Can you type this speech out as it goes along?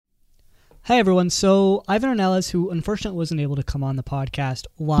Hi, everyone. So, Ivan Ornelas, who unfortunately wasn't able to come on the podcast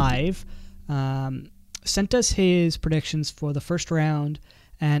live, sent us his predictions for the first round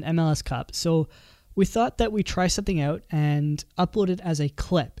and MLS Cup. So, we thought that we'd try something out and upload it as a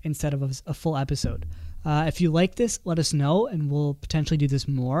clip instead of a full episode. If you like this, let us know, and we'll potentially do this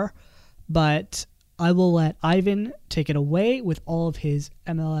more. But I will let Ivan take it away with all of his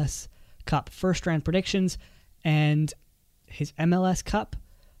MLS Cup first round predictions and his MLS Cup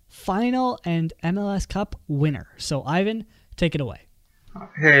final and MLS Cup winner. So, Ivan, take it away.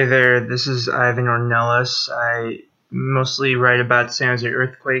 Hey there, this is Ivan Ornelas. I mostly write about San Jose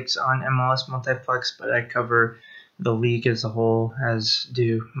Earthquakes on MLSMultiplex, but I cover the league as a whole, as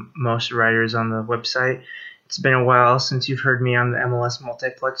do most writers on the website. It's been a while since you've heard me on the MLS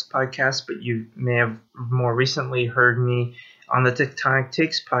Multiplex podcast, but you may have more recently heard me on the Tectonic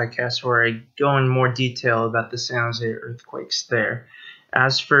Plates Podcast, where I go in more detail about the San Jose Earthquakes there.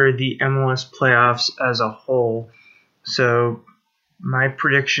 As for the MLS playoffs as a whole, so my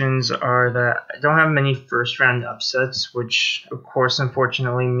predictions are that I don't have many first-round upsets, which, of course,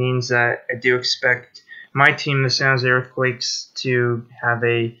 unfortunately means that I do expect my team, the San Jose Earthquakes, to have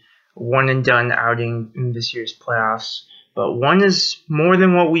a one-and-done outing in this year's playoffs. But one is more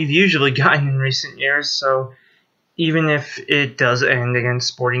than what we've usually gotten in recent years, so even if it does end against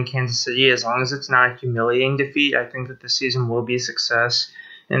Sporting Kansas City, as long as it's not a humiliating defeat, I think that the season will be a success.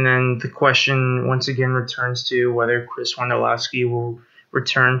 And then the question once again returns to whether Chris Wondolowski will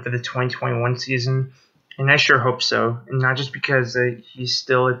return for the 2021 season. And I sure hope so. And not just because he's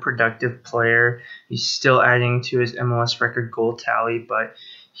still a productive player, he's still adding to his MLS record goal tally, but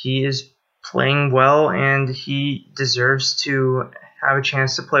he is playing well and he deserves to have a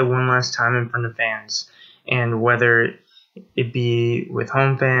chance to play one last time in front of fans. And whether it be with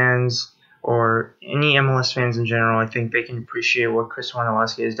home fans or any MLS fans in general, I think they can appreciate what Chris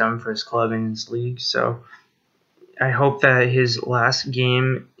Ornelas has done for his club and his league. So I hope that his last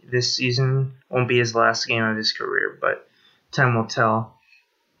game this season won't be his last game of his career, but time will tell.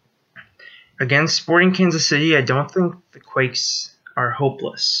 Against Sporting Kansas City, I don't think the Quakes are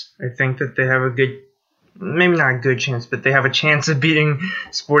hopeless. I think that they have a good, maybe not a good chance, but they have a chance of beating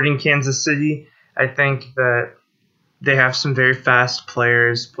Sporting Kansas City. I think that they have some very fast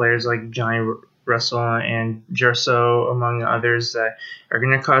players like Johnny Russell and Gerso, among others, that are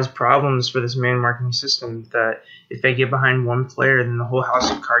going to cause problems for this man-marking system, that if they get behind one player, then the whole house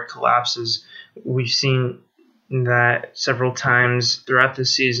of cards collapses. We've seen that several times throughout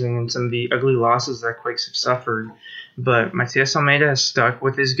this season and some of the ugly losses that Quakes have suffered. But Matias Almeida has stuck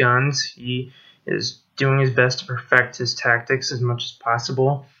with his guns. He is doing his best to perfect his tactics as much as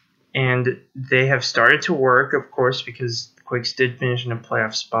possible. And they have started to work, of course, because the Quakes did finish in a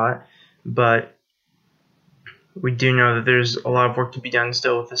playoff spot. But we do know that there's a lot of work to be done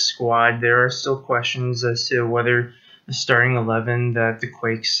still with the squad. There are still questions as to whether the starting 11 that the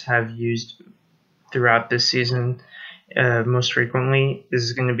Quakes have used throughout this season most frequently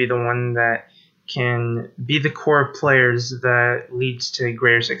is going to be the one that can be the core of players that leads to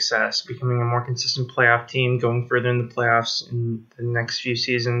greater success, becoming a more consistent playoff team, going further in the playoffs in the next few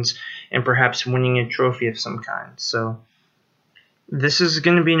seasons, and perhaps winning a trophy of some kind. So this is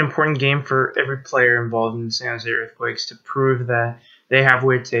going to be an important game for every player involved in the San Jose Earthquakes to prove that they have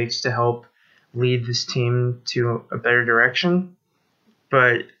what it takes to help lead this team to a better direction.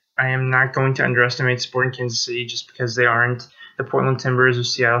 But I am not going to underestimate Sporting Kansas City just because they aren't the Portland Timbers or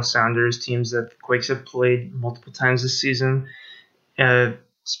Seattle Sounders, teams that the Quakes have played multiple times this season.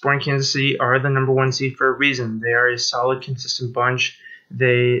 Sporting Kansas City are the number one seed for a reason. They are a solid, consistent bunch.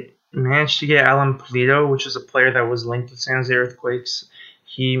 They managed to get Alan Pulido, which is a player that was linked with San Jose Earthquakes.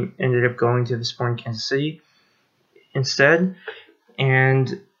 He ended up going to the Sporting Kansas City instead.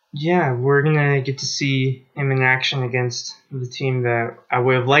 And yeah, we're going to get to see him in action against the team that I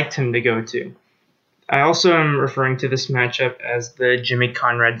would have liked him to go to. I also am referring to this matchup as the Jimmy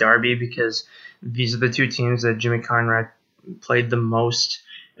Conrad Derby because these are the two teams that Jimmy Conrad played the most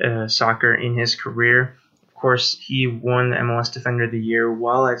soccer in his career. Of course, he won the MLS Defender of the Year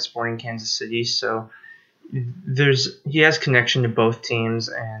while at Sporting Kansas City, so he has connection to both teams,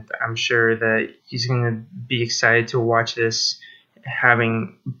 and I'm sure that he's going to be excited to watch this,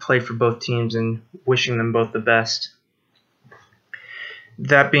 having played for both teams and wishing them both the best.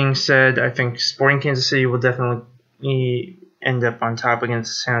 That being said, I think Sporting Kansas City will definitely end up on top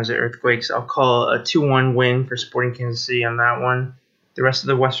against the San Jose Earthquakes. I'll call a 2-1 win for Sporting Kansas City on that one. The rest of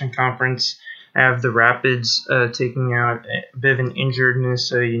the Western Conference, I have the Rapids taking out a bit of an injured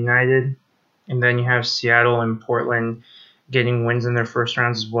Minnesota United. And then you have Seattle and Portland getting wins in their first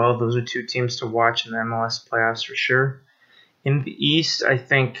rounds as well. Those are two teams to watch in the MLS playoffs for sure. In the East, I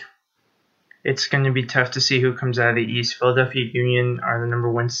think it's going to be tough to see who comes out of the East. Philadelphia Union are the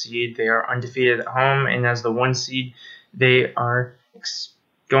number 1 seed. They are undefeated at home, and as the 1 seed, they are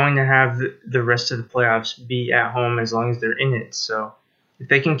going to have the rest of the playoffs be at home as long as they're in it. So if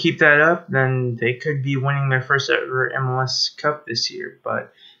they can keep that up, then they could be winning their first ever MLS Cup this year.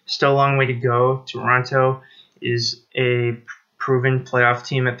 But still a long way to go. Toronto is a proven playoff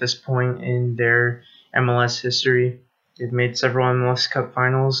team at this point in their MLS history. They've made several MLS Cup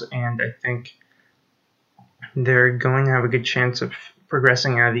finals, and I think they're going to have a good chance of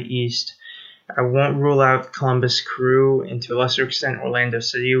progressing out of the East. I won't rule out Columbus Crew and to a lesser extent Orlando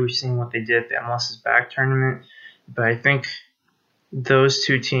City. We've seen what they did at the MLS's back tournament, but I think those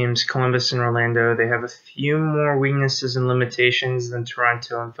two teams, Columbus and Orlando, they have a few more weaknesses and limitations than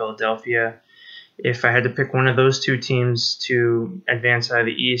Toronto and Philadelphia. If I had to pick one of those two teams to advance out of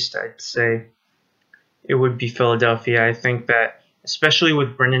the East, I'd say it would be Philadelphia. I think that, especially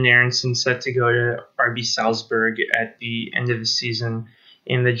with Brendan Aronson set to go to RB Salzburg at the end of the season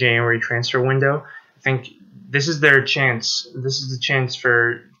in the January transfer window, I think this is their chance. This is the chance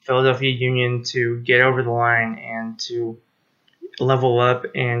for Philadelphia Union to get over the line and to level up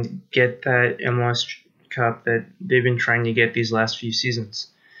and get that MLS Cup that they've been trying to get these last few seasons.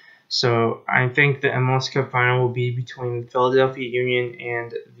 So I think the MLS Cup final will be between Philadelphia Union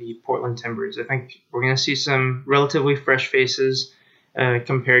and the Portland Timbers. I think we're going to see some relatively fresh faces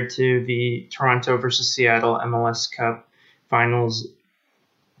compared to the Toronto versus Seattle MLS Cup finals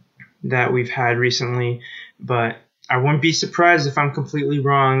that we've had recently. But I wouldn't be surprised if I'm completely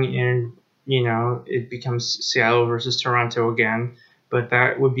wrong and, it becomes Seattle versus Toronto again. But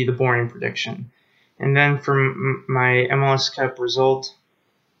that would be the boring prediction. And then for my MLS Cup result,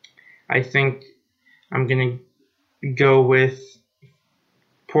 I think I'm going to go with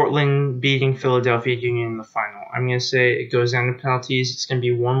Portland beating Philadelphia Union in the final. I'm going to say it goes down to penalties. It's going to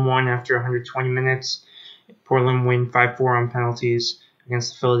be 1-1 after 120 minutes. Portland win 5-4 on penalties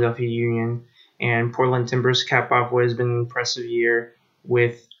against the Philadelphia Union. And Portland Timbers cap off what has been an impressive year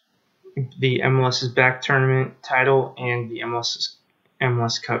with the MLS's back tournament title and the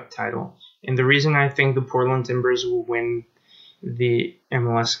MLS Cup title. And the reason I think the Portland Timbers will win the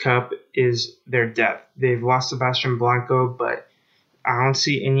MLS Cup is their depth. They've lost Sebastian Blanco, but I don't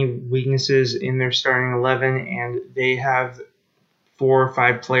see any weaknesses in their starting 11, and they have 4 or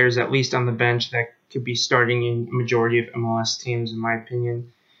 5 players at least on the bench that could be starting in a majority of MLS teams, in my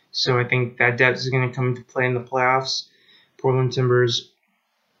opinion. So I think that depth is going to come into play in the playoffs. Portland Timbers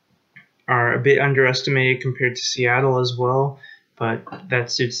are a bit underestimated compared to Seattle as well, but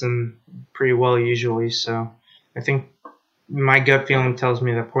that suits them pretty well usually. So I think my gut feeling tells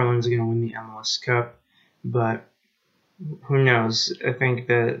me that Portland's going to win the MLS Cup, but who knows? I think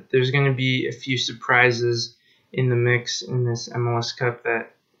that there's going to be a few surprises in the mix in this MLS Cup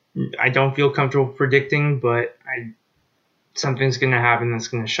that I don't feel comfortable predicting, but something's going to happen that's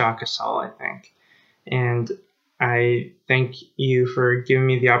going to shock us all, I think. And I thank you for giving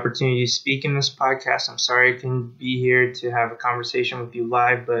me the opportunity to speak in this podcast. I'm sorry I couldn't be here to have a conversation with you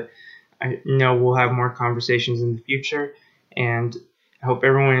live, but I know we'll have more conversations in the future. And I hope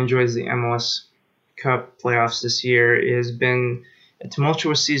everyone enjoys the MLS Cup playoffs this year. It has been a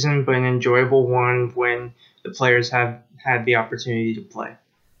tumultuous season, but an enjoyable one when the players have had the opportunity to play.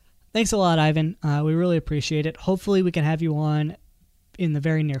 Thanks a lot, Ivan. We really appreciate it. Hopefully we can have you on in the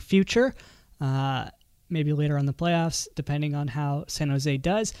very near future, maybe later on the playoffs, depending on how San Jose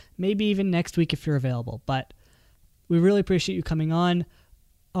does, maybe even next week if you're available. But we really appreciate you coming on.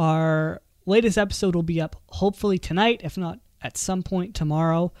 Our latest episode will be up hopefully tonight, if not at some point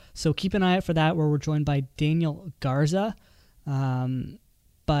tomorrow. So keep an eye out for that, where we're joined by Daniel Garza.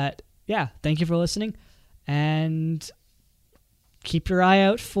 But yeah, thank you for listening, and keep your eye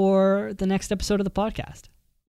out for the next episode of the podcast.